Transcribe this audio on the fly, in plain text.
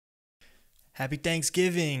Happy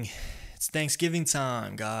Thanksgiving. It's Thanksgiving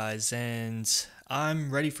time, guys, and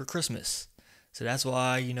I'm ready for Christmas. So that's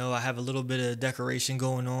why, I have a little bit of decoration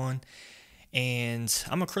going on, and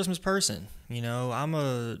I'm a Christmas person.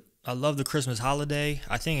 I love the Christmas holiday.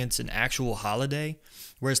 I think it's an actual holiday,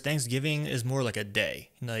 whereas Thanksgiving is more like a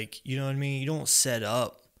day. Like, you know what I mean? You don't set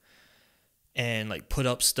up and like put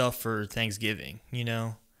up stuff for Thanksgiving.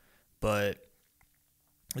 But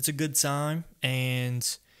it's a good time, and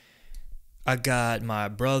I got my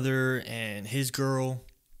brother and his girl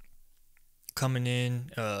coming in.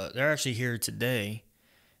 They're actually here today.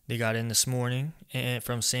 They got in this morning and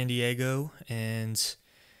from San Diego, and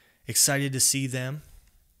excited to see them.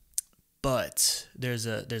 But there's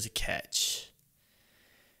a catch.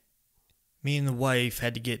 Me and the wife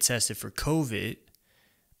had to get tested for COVID,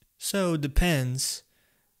 so it depends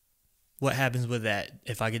what happens with that,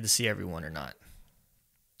 if I get to see everyone or not.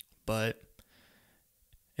 But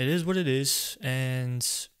it is what it is, and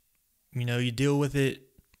you deal with it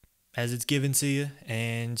as it's given to you,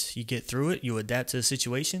 and you get through it. You adapt to the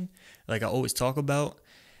situation, like I always talk about,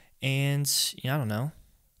 and I don't know.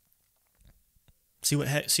 See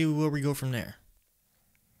where we go from there.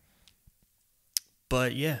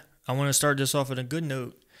 But yeah, I want to start this off on a good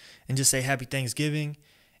note and just say Happy Thanksgiving,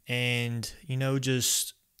 and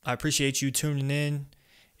I appreciate you tuning in,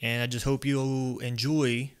 and I just hope you'll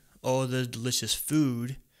enjoy all the delicious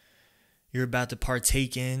food you're about to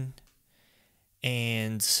partake in.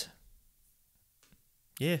 And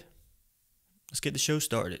yeah, let's get the show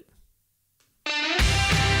started. Do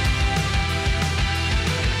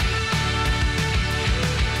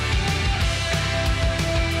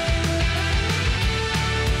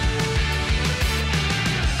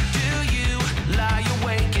you lie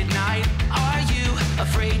awake at night? Are you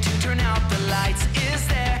afraid to turn out the lights? Is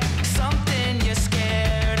there something you're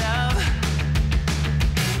scared of?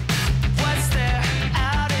 What's there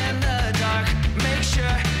out in the dark? Make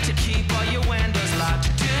sure to keep all your windows locked.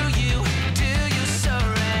 Do you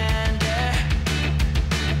surrender?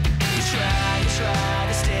 You try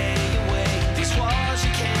to stay awake. These walls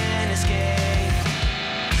you can't escape.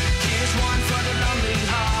 Here's one for the lonely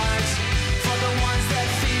hearts, for the ones that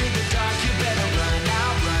fear the dark. You better run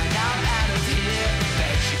out of here.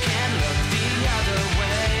 Bet you can't look the other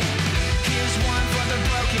way. Here's one for the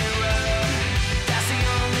broken road. That's the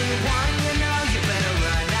only one you know. You better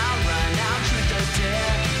run out, truth or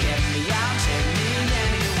dare. Get me out, take me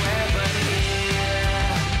anywhere but here.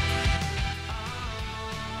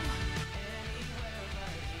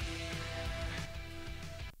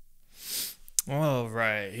 All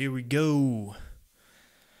right, here we go.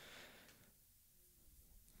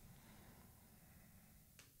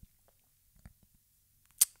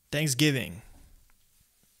 Thanksgiving.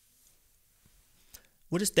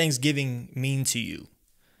 What does Thanksgiving mean to you?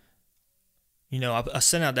 I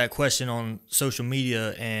sent out that question on social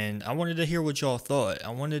media, and I wanted to hear what y'all thought.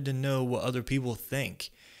 I wanted to know what other people think.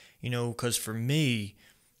 Because for me,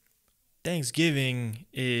 Thanksgiving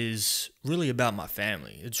is really about my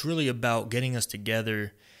family. It's really about getting us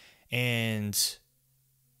together and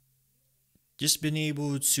just being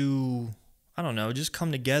able to, I don't know, just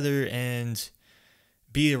come together and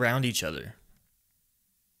be around each other.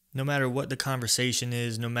 No matter what the conversation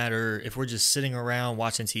is, no matter if we're just sitting around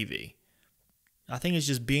watching TV. I think it's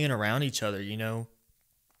just being around each other,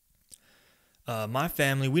 My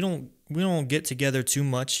family, we don't get together too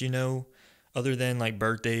much, other than like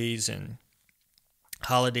birthdays and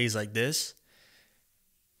holidays like this.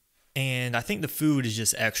 And I think the food is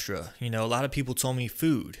just extra. A lot of people told me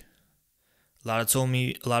food. A lot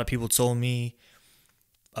of people told me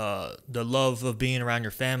the love of being around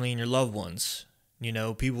your family and your loved ones.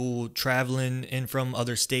 People traveling in from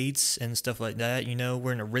other states and stuff like that.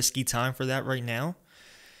 We're in a risky time for that right now.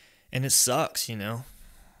 And it sucks,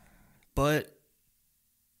 But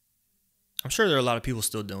I'm sure there are a lot of people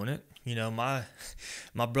still doing it.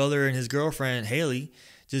 My brother and his girlfriend, Haley,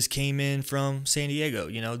 just came in from San Diego.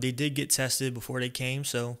 They did get tested before they came,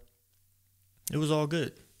 so it was all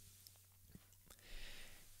good.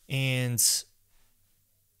 And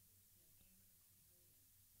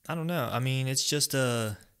I don't know. I mean, it's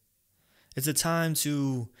a time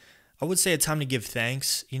to, I would say a time to give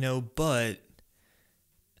thanks, but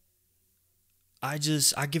I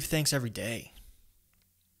give thanks every day.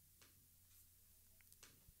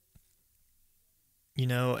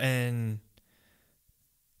 And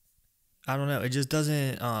I don't know, it just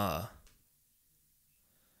doesn't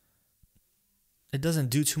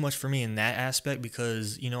do too much for me in that aspect,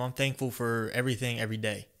 because I'm thankful for everything every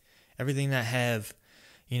day. Everything that I have,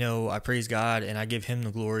 I praise God and I give him the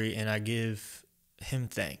glory and I give him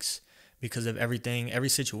thanks, because of everything, every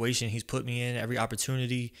situation he's put me in, every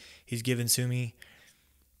opportunity he's given to me.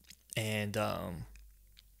 And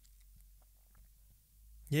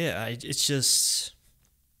yeah, it's just,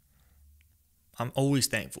 I'm always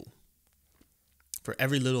thankful for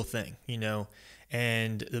every little thing, you know.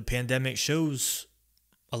 And the pandemic shows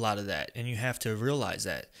a lot of that, and you have to realize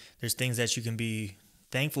that there's things that you can be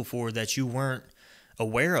thankful for that you weren't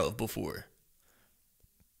aware of before.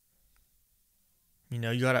 You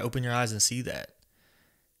know, you got to open your eyes and see that.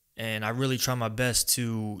 And I really try my best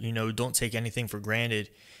to, you know, don't take anything for granted,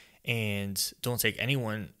 and don't take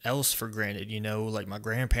anyone else for granted, you know, like my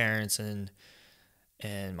grandparents and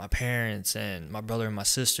my parents and my brother and my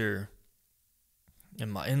sister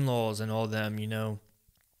and my in-laws and all them, you know.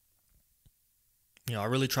 You know, I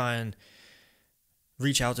really try and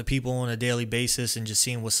reach out to people on a daily basis and just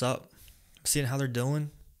seeing what's up, seeing how they're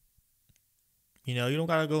doing. You know, you don't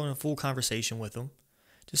got to go in a full conversation with them.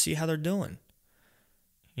 Just see how they're doing.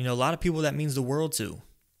 You know, a lot of people that means the world to.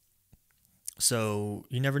 So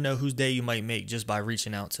you never know whose day you might make just by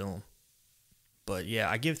reaching out to them. But yeah,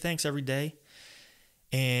 I give thanks every day.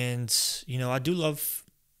 And, you know, I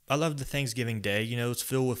love the Thanksgiving Day. You know, it's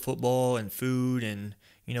filled with football and food, and,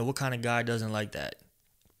 you know, what kind of guy doesn't like that?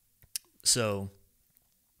 So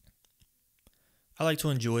I like to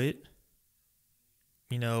enjoy it.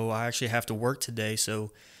 You know, I actually have to work today,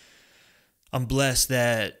 so I'm blessed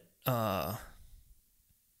that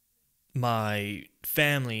my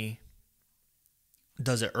family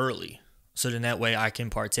does it early. So then that way I can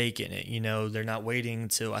partake in it. You know, they're not waiting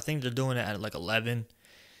till, I think they're doing it at like 11.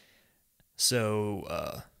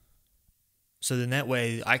 So so then that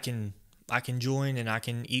way I can join, and I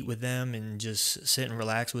can eat with them and just sit and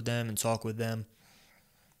relax with them and talk with them.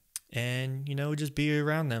 And, you know, just be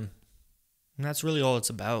around them. And that's really all it's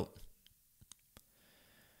about.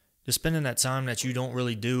 Just spending that time that you don't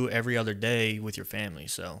really do every other day with your family.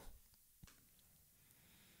 So,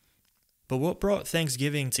 but what brought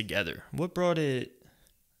Thanksgiving together? What brought it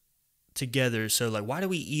together? So, like, why do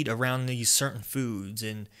we eat around these certain foods,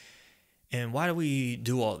 and why do we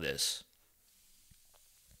do all this?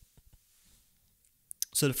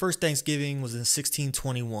 So the first Thanksgiving was in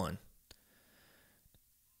 1621.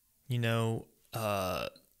 You know, I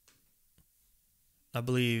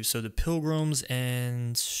believe, so the Pilgrims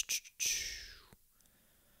and,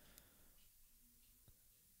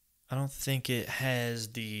 I don't think it has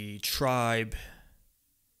the tribe.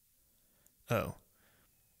 Oh.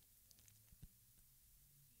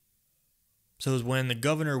 So it was when the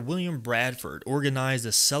governor William Bradford organized a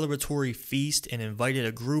celebratory feast and invited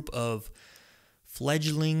a group of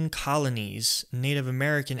fledgling colonies, Native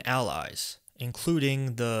American allies,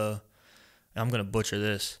 including the, I'm going to butcher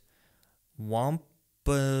this, Wampanoag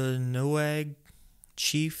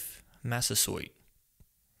Chief Massasoit.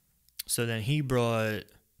 So then he brought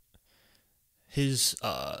his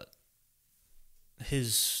what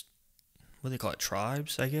do they call it,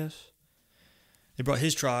 tribes, I guess. They brought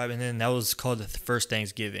his tribe, and then that was called the first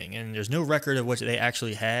Thanksgiving. And there's no record of what they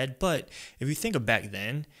actually had, but if you think of back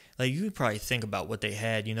then, like, you could probably think about what they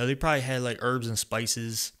had. You know, they probably had like herbs and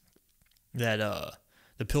spices that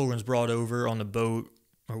the Pilgrims brought over on the boat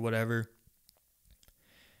or whatever.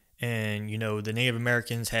 And, you know, the Native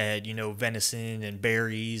Americans had, you know, venison and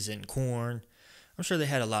berries and corn. I'm sure they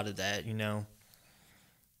had a lot of that, you know.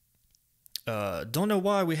 Don't know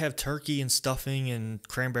why we have turkey and stuffing and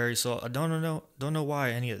cranberry sauce. I don't know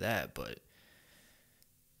why any of that, but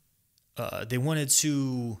they wanted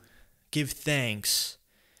to give thanks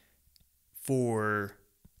for,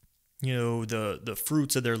 you know, the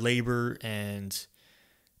fruits of their labor, and,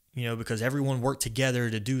 you know, because everyone worked together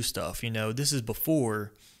to do stuff. You know, this is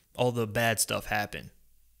before all the bad stuff happened,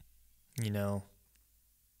 you know.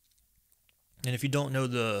 And if you don't know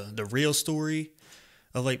the real story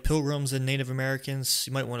of like Pilgrims and Native Americans,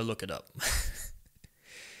 you might want to look it up.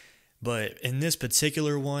 But in this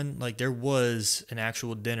particular one, like, there was an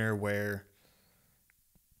actual dinner where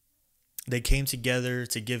they came together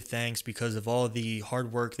to give thanks because of all the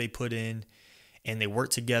hard work they put in, and they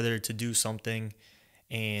worked together to do something.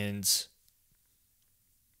 And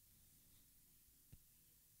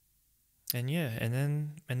yeah,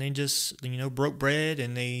 and they just, you know, broke bread,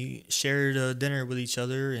 and they shared a dinner with each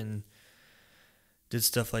other and did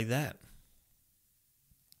stuff like that.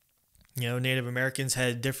 You know, Native Americans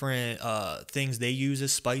had different things they use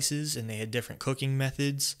as spices, and they had different cooking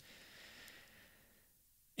methods.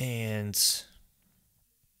 And,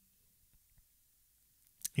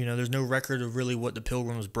 you know, there's no record of really what the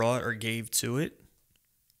Pilgrims brought or gave to it.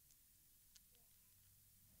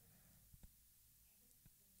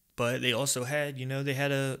 But they also had, you know, they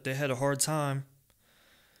had a hard time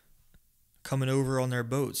coming over on their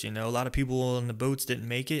boats. A lot of people on the boats didn't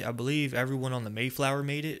make it. I believe everyone on the Mayflower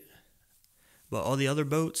made it, but all the other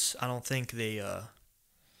boats, I don't think they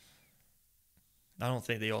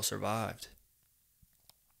all survived.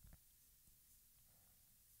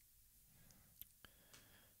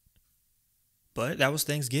 But that was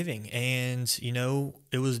Thanksgiving, and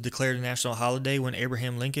it was declared a national holiday when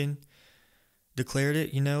Abraham Lincoln declared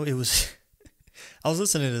it. It was. I was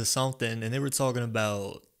listening to something, and they were talking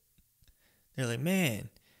about. They're like, man,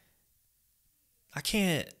 I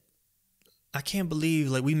can't believe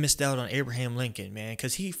like we missed out on Abraham Lincoln, man,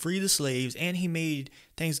 because he freed the slaves and he made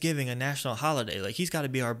Thanksgiving a national holiday. Like he's got to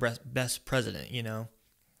be our best president.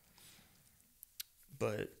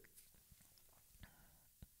 But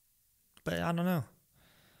I don't know.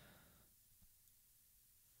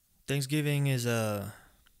 Thanksgiving is I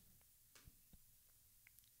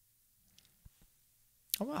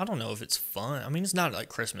don't know if it's fun. I mean, it's not like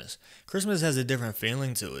Christmas. Christmas has a different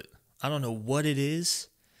feeling to it. I don't know what it is.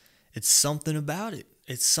 It's something about it.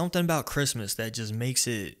 It's something about Christmas that just makes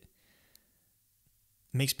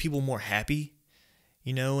people more happy.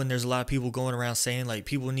 And there's a lot of people going around saying like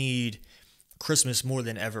people need Christmas more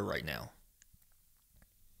than ever right now.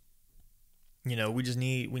 We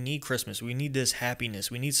need Christmas. We need this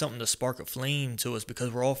happiness. We need something to spark a flame to us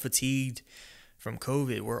because we're all fatigued from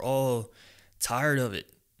COVID. We're all tired of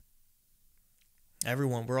it.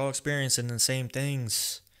 We're all experiencing the same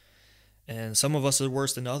things. And some of us are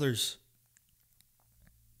worse than others.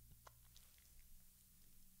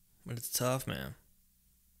 But it's tough, man.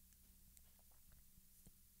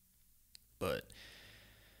 But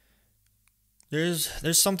there's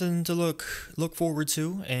something to look forward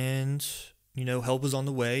to, and help is on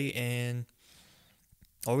the way, and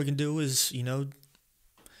all we can do is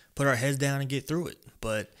put our heads down and get through it.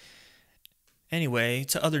 But anyway,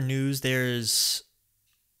 to other news, there's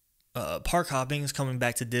park hopping is coming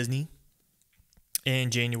back to Disney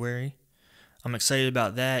in January. I'm excited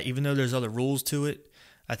about that, even though there's other rules to it.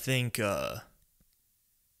 I think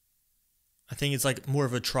it's like more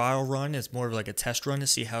of a trial run. It's more of like a test run to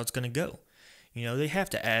see how it's going to go. They have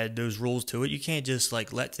to add those rules to it. You can't just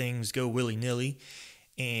like let things go willy-nilly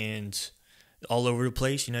and all over the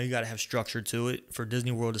place. You got to have structure to it for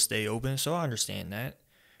Disney World to stay open. So I understand that.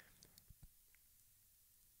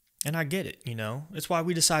 And I get it, It's why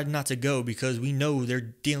we decided not to go, because we know they're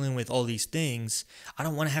dealing with all these things. I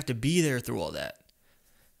don't want to have to be there through all that.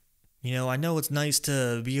 I know it's nice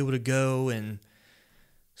to be able to go and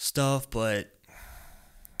stuff, but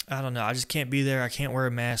I don't know. I just can't be there. I can't wear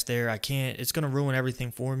a mask there. It's going to ruin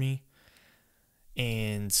everything for me.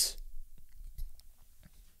 And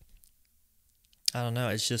I don't know.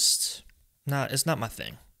 It's not my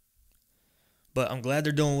thing. But I'm glad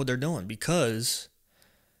they're doing what they're doing, because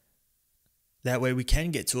that way we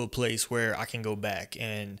can get to a place where I can go back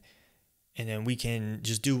and then we can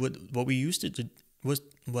just do what we used to do. What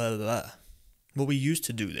we used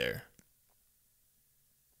to do there.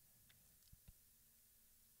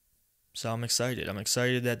 So I'm excited. I'm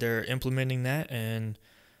excited that they're implementing that, and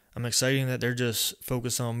I'm excited that they're just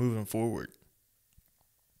focused on moving forward.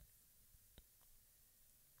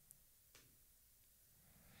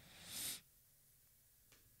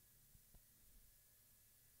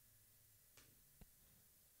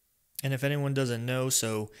 And if anyone doesn't know,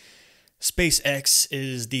 so SpaceX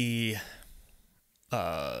is the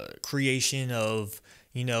creation of,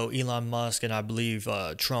 Elon Musk, and I believe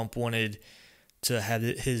Trump wanted to have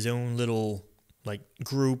his own little like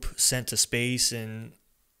group sent to space, and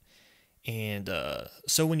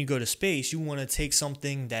so when you go to space, you want to take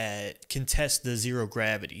something that can test the zero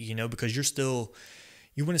gravity, because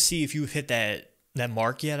you want to see if you've hit that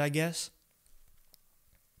mark yet, I guess.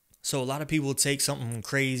 So a lot of people take something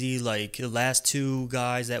crazy, like the last two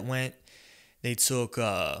guys that went, they took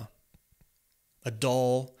a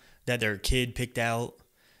doll that their kid picked out,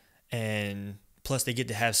 and plus they get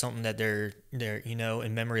to have something that they're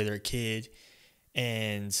in memory of their kid.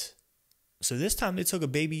 And so this time they took a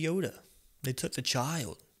baby Yoda. They took the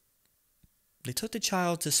child. They took the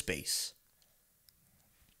child to space,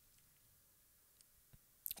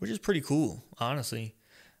 which is pretty cool, honestly.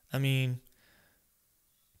 I mean,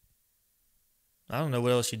 I don't know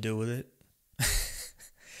what else you do with it.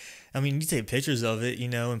 I mean, you take pictures of it,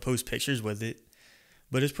 and post pictures with it.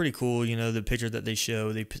 But it's pretty cool, the picture that they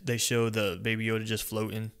show. They show the baby Yoda just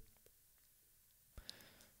floating.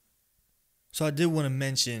 So I did want to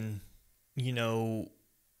mention,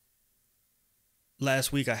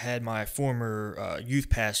 last week I had my former youth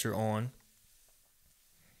pastor on.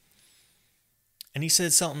 And he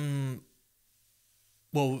said something,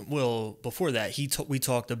 well, before that, we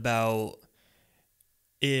talked about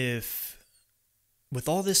if with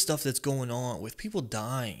all this stuff that's going on, with people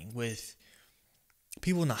dying, with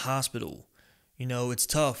people in the hospital, it's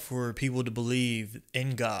tough for people to believe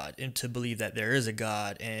in God and to believe that there is a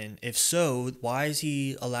God. And if so, why is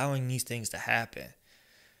he allowing these things to happen?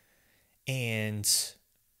 And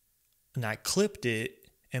I clipped it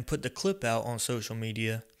and put the clip out on social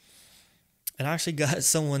media. And I actually got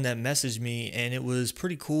someone that messaged me, and it was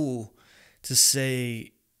pretty cool to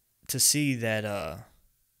see that,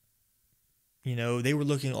 they were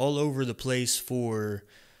looking all over the place for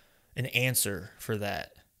an answer for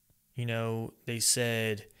that. They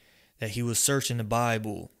said that he was searching the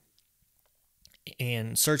Bible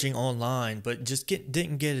and searching online, but just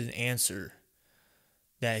didn't get an answer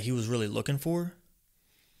that he was really looking for.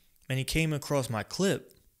 And he came across my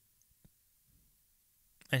clip,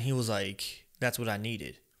 and he was like, that's what I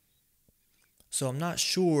needed. So I'm not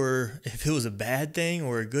sure if it was a bad thing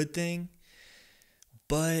or a good thing,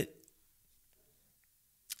 but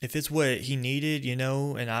if it's what he needed,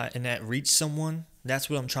 and that reached someone,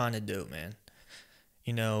 that's what I'm trying to do, man.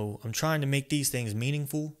 I'm trying to make these things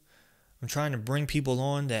meaningful. I'm trying to bring people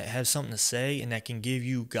on that have something to say and that can give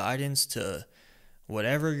you guidance to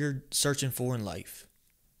whatever you're searching for in life.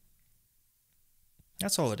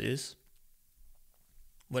 That's all it is.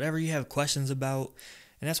 Whatever you have questions about,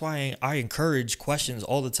 and that's why I encourage questions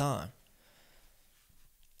all the time.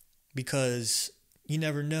 Because you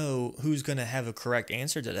never know who's going to have a correct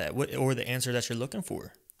answer to that, or the answer that you're looking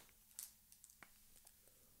for.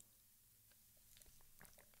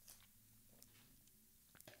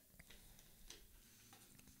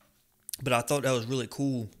 But I thought that was really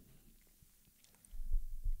cool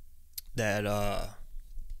that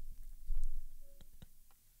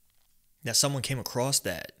someone came across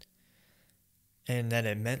that, and that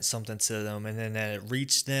it meant something to them, and then that it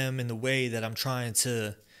reached them in the way that I'm trying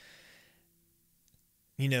to,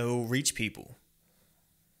 reach people.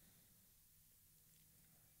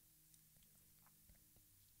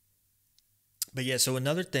 But yeah, so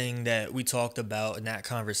another thing that we talked about in that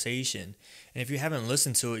conversation, and if you haven't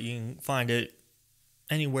listened to it, you can find it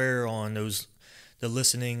anywhere on the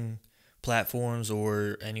listening platforms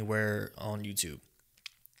or anywhere on YouTube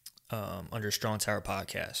under Strong Tower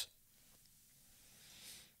Podcast.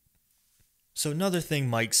 So another thing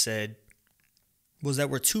Mike said was that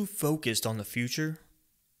we're too focused on the future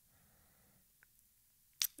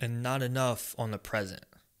and not enough on the present.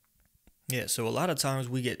 Yeah, so a lot of times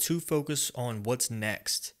we get too focused on what's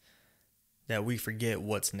next that we forget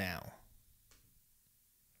what's now.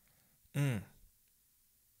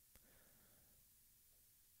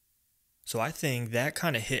 So I think that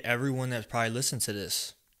kind of hit everyone that's probably listened to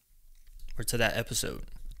this or to that episode.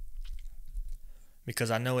 Because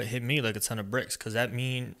I know it hit me like a ton of bricks. Because I've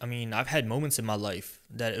had moments in my life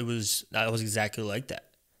that I was exactly like that.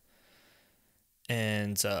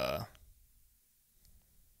 And so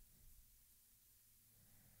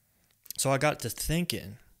I got to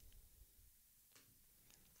thinking.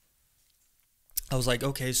 I was like,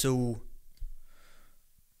 okay, so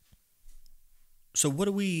what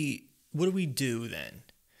do we do then?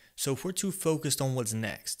 So if we're too focused on what's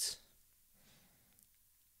next,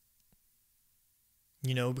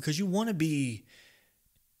 because you want to be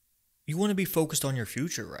focused on your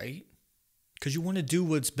future, right? Because you want to do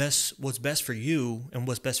what's best for you and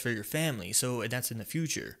what's best for your family. So that's in the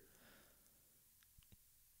future.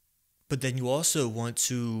 But then you also want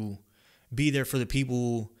to be there for the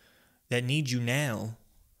people that need you now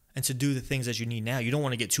and to do the things that you need now. You don't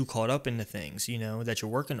want to get too caught up in the things, that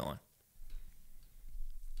you're working on.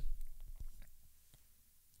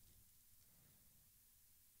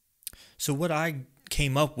 So what I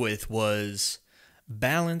came up with was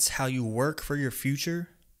balance how you work for your future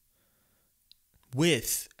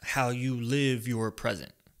with how you live your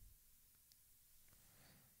present.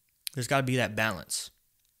 There's got to be that balance.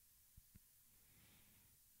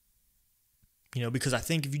 Because I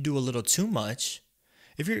think if you do a little too much,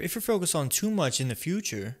 if you're focused on too much in the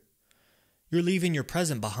future, you're leaving your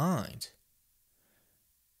present behind.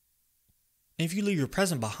 And if you leave your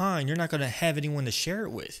present behind, you're not going to have anyone to share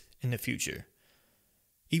it with in the future.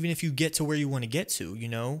 Even if you get to where you want to get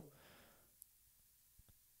to,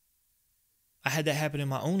 I had that happen in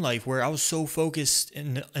my own life where I was so focused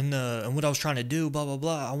in what I was trying to do, blah, blah,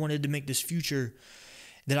 blah. I wanted to make this future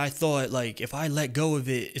that I thought, like, if I let go of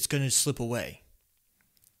it, it's going to slip away.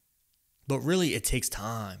 But really, it takes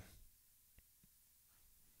time.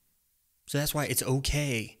 So that's why it's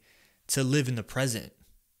okay to live in the present.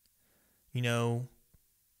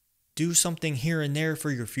 Do something here and there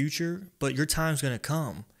for your future, but your time's going to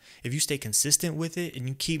come. If you stay consistent with it and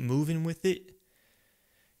you keep moving with it,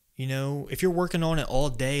 if you're working on it all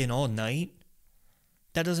day and all night,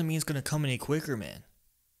 that doesn't mean it's going to come any quicker, man.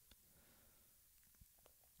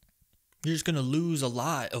 You're just going to lose a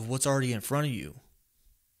lot of what's already in front of you.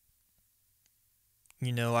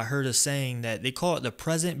 You know, I heard a saying that they call it the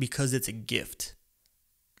present because it's a gift.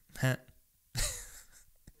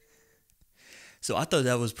 So I thought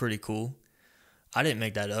that was pretty cool. I didn't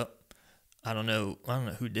make that up. I don't know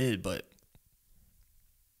who did, but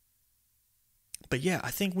yeah,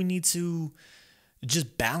 I think we need to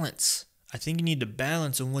just balance. I think you need to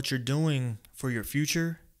balance on what you're doing for your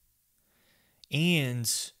future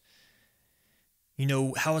and, you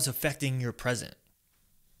know, how it's affecting your present.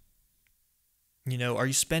 You know, are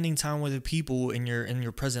you spending time with the people in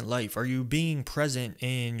your present life? Are you being present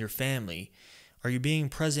in your family? Are you being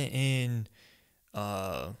present in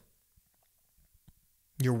your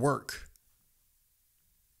work?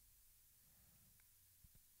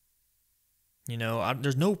 You know,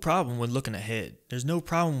 there's no problem with looking ahead. There's no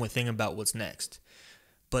problem with thinking about what's next.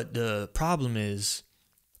 But the problem is,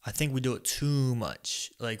 I think we do it too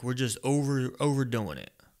much. Like, we're just overdoing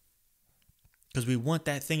it. Because we want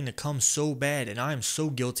that thing to come so bad, and I am so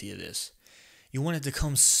guilty of this. You want it to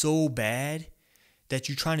come so bad that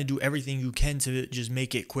you're trying to do everything you can to just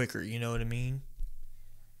make it quicker. You know what I mean?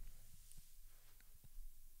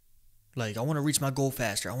 Like, I want to reach my goal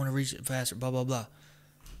faster. I want to reach it faster, blah, blah, blah.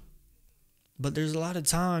 But there's a lot of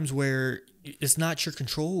times where it's not your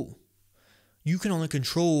control. You can only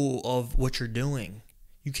control of what you're doing.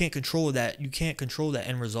 You can't control that. You can't control that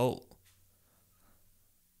end result.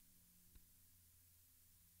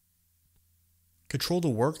 Control the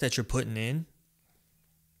work that you're putting in.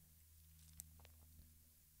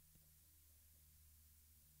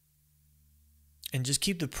 And just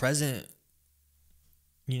keep the present,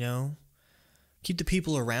 you know. Keep the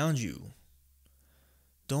people around you.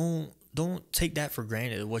 Don't take that for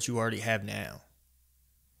granted, what you already have now.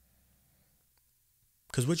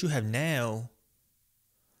 Because what you have now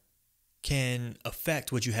can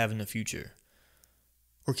affect what you have in the future.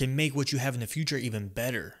 Or can make what you have in the future even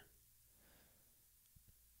better.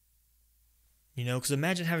 You know, because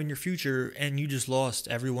imagine having your future and you just lost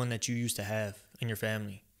everyone that you used to have in your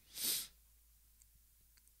family.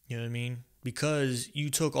 You know what I mean? Because you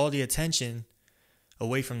took all the attention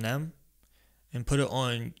away from them and put it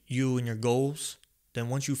on you and your goals. Then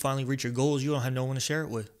once you finally reach your goals, you don't have no one to share it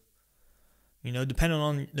with. You know, depending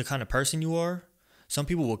on the kind of person you are, some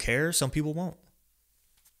people will care, some people won't.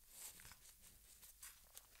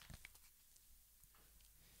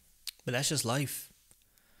 But that's just life.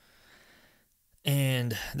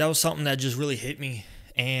 And that was something that just really hit me.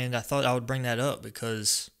 And I thought I would bring that up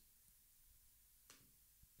because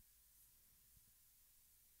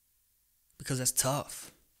that's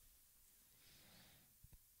tough.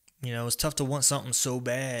 You know, it's tough to want something so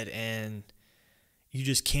bad and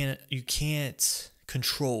you can't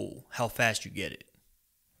control how fast you get it.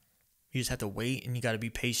 You just have to wait and you got to be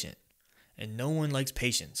patient. And no one likes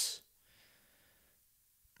patience.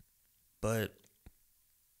 But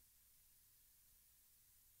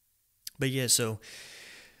yeah, so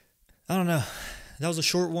I don't know. That was a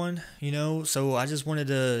short one, you know, so I just wanted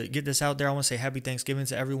to get this out there. I want to say happy Thanksgiving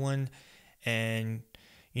to everyone and,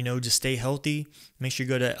 you know, just stay healthy. Make sure you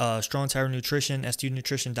go to Strong Tower Nutrition,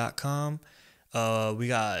 stunutrition.com. We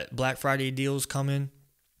got Black Friday deals coming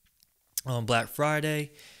on Black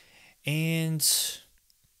Friday. And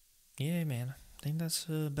yeah, man, I think that's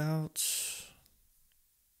about,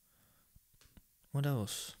 what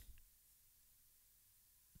else?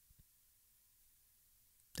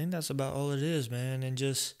 I think that's about all it is, man. And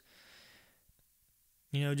just,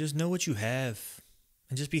 you know, just know what you have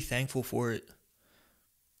and just be thankful for it.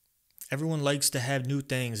 Everyone likes to have new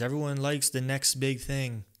things. Everyone likes the next big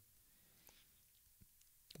thing.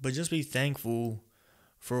 But just be thankful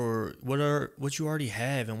for what you already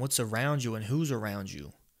have and what's around you and who's around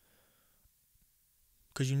you.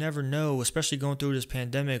 Because you never know, especially going through this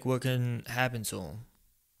pandemic, what can happen to them.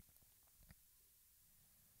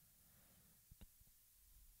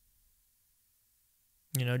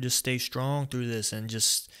 You know, just stay strong through this and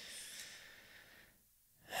just,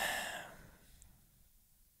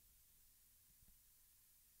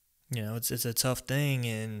 you know, it's a tough thing,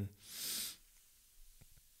 and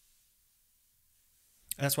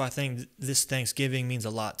that's why I think this Thanksgiving means a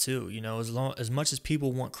lot too. You know, as much as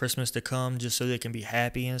people want Christmas to come just so they can be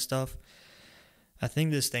happy and stuff, I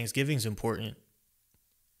think this Thanksgiving's important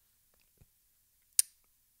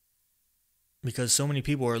because so many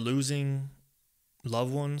people are losing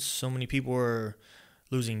loved ones, so many people are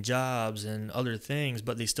losing jobs and other things,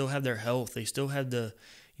 but they still have their health. They still have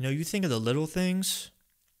you think of the little things.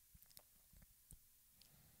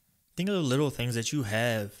 Think of the little things that you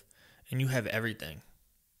have, and you have everything.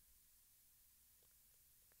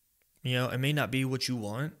 You know, it may not be what you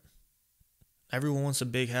want. Everyone wants a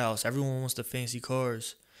big house. Everyone wants the fancy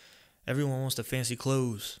cars. Everyone wants the fancy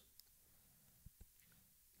clothes.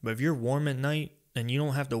 But if you're warm at night and you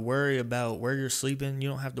don't have to worry about where you're sleeping, you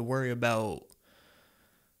don't have to worry about,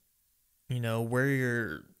 you know, where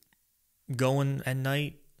you're going at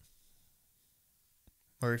night,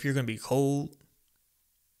 or if you're going to be cold,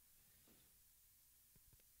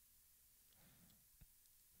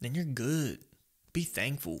 then you're good. Be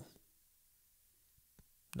thankful.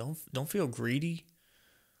 Don't feel greedy.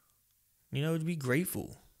 You know, be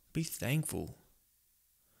grateful. Be thankful.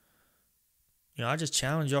 You know, I just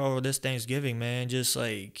challenge y'all this Thanksgiving, man. Just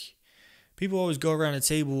like, people always go around the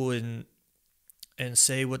table and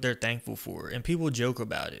say what they're thankful for, and people joke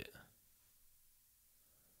about it.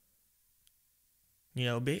 You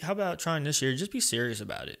know, how about trying this year? Just be serious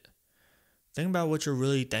about it. Think about what you're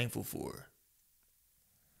really thankful for.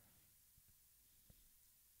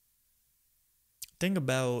 Think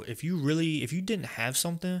about if you didn't have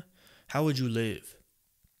something, how would you live?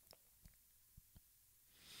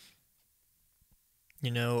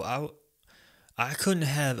 You know, I couldn't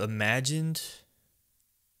have imagined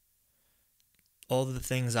all the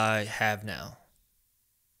things I have now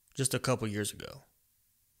just a couple years ago.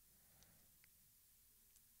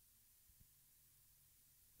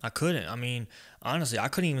 I couldn't. I mean, honestly, I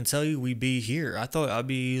couldn't even tell you we'd be here. I thought I'd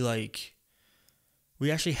be like,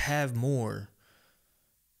 we actually have more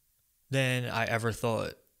than I ever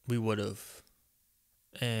thought we would have.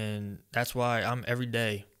 And that's why every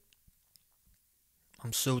day,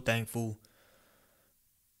 I'm so thankful.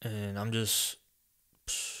 And I'm just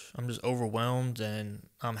overwhelmed, and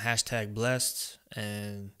I'm #blessed.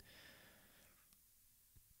 And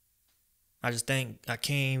I can't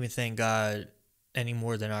even thank God any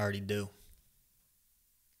more than I already do.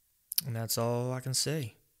 And that's all I can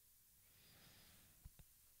say.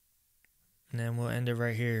 And then we'll end it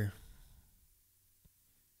right here.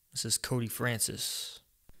 This is Cody Francis.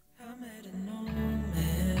 I met an old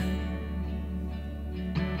man.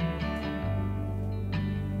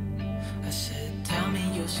 I said, tell me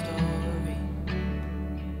your story.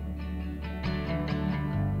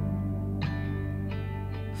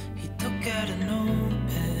 He took out a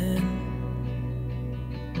notepad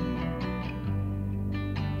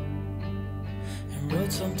and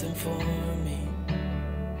wrote something for me.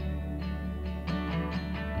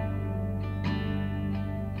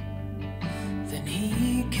 Then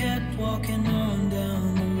he kept walking on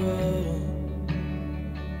down the road,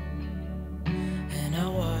 and I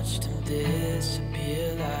watched him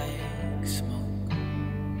disappear like smoke.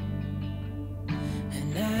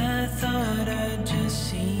 And I thought I'd just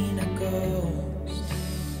seen a ghost.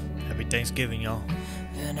 Happy Thanksgiving, y'all.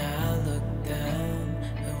 Then I looked down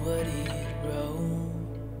at what he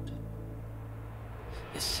wrote.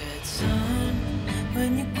 It said, son,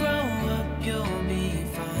 when you grow up you'll be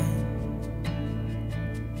fine.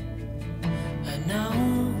 I know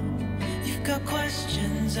you've got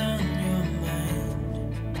questions on your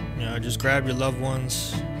mind. You know, just grab your loved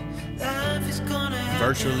ones,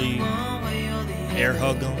 virtually air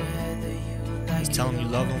hug them, just tell them you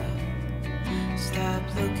love them. Stop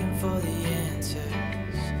looking for the answers,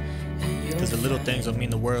 Because the little things will mean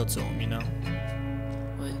the world to them, you know?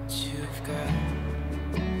 what you've got.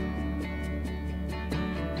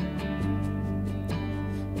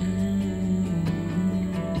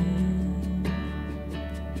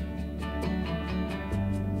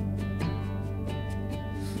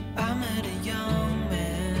 I met a young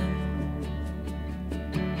man,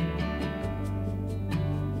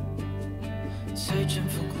 searching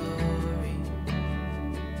for glory.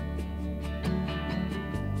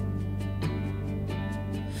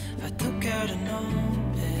 I took out a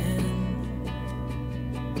notepad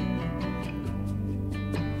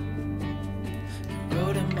and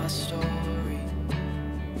wrote in my story.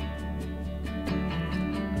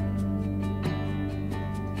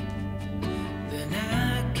 Then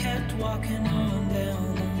I kept walking on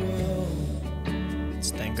down the road.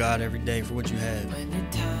 Just thank God every day for what you have. When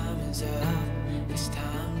your time is up, it's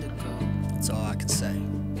time to go. That's all I can say.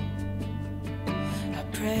 I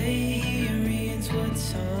pray he reads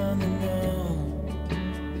what's on the note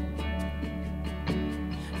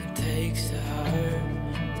and takes to heart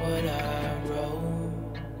what I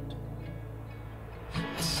wrote.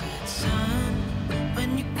 I said, son,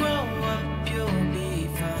 when you grow up you'll be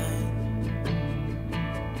fine.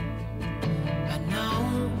 I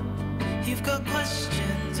know you've got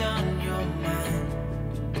questions on your mind.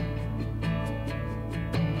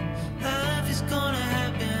 Life is gonna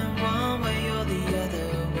happen one way or the other,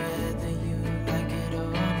 whether you like it or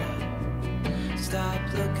not. Stop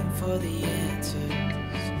looking for the answers,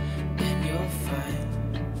 you'll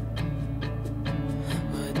find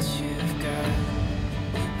what you've got.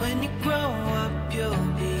 When you grow up, you'll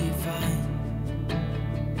be fine.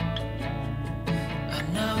 I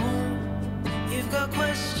know you've got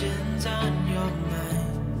questions on your mind.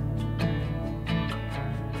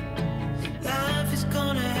 Life is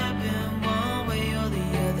gonna happen one way or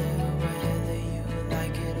the other, whether you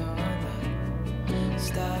like it or not.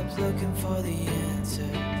 Stop looking for the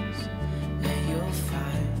answers, and you'll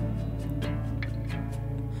find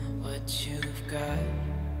what you've got.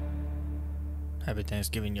 Happy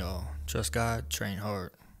Thanksgiving, y'all. Trust God, train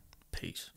hard. Peace.